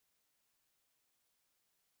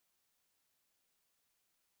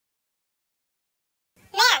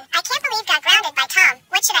I can't believe got grounded by Tom.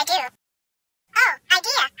 What should I do? Oh,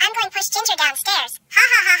 idea. I'm going to push Ginger downstairs. Ha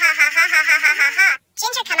ha ha ha ha ha ha ha ha ha ha.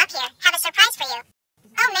 Ginger, come up here. Have a surprise for you.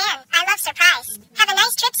 Oh man, I love surprise. Have a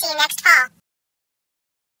nice trip. See you next fall.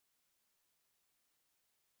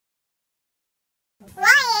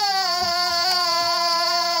 Why?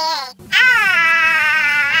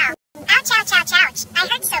 Ow! Ouch, ouch, ouch, ouch. I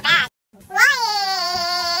hurt so bad. Why?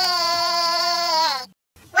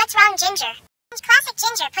 What's wrong, Ginger? Classic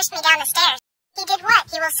Ginger pushed me down the stairs. He did what?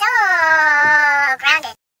 He was so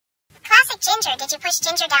grounded. Classic Ginger, did you push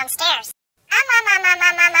Ginger downstairs?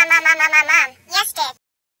 Yes, did.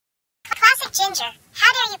 Classic Ginger,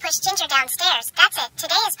 how dare you push Ginger downstairs? That's it.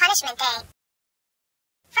 Today is punishment day.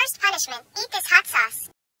 First punishment, eat this hot sauce.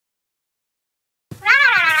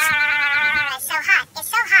 It's so hot. It's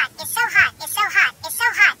so hot. It's so hot. It's so hot. It's so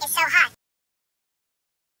hot. It's so hot.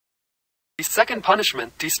 The second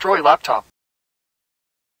punishment, destroy laptop.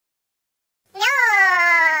 No!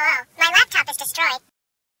 My laptop is destroyed.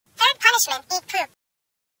 Third punishment, eat poop.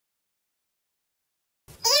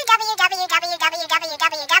 Ew.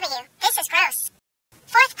 This is gross.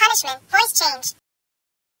 Fourth punishment, voice change.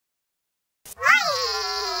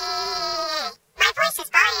 My voice is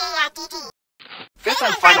DD. Fifth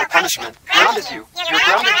and final punishment, grounded you. You're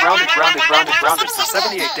grounded for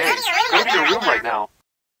 78 days. Go to your room right now.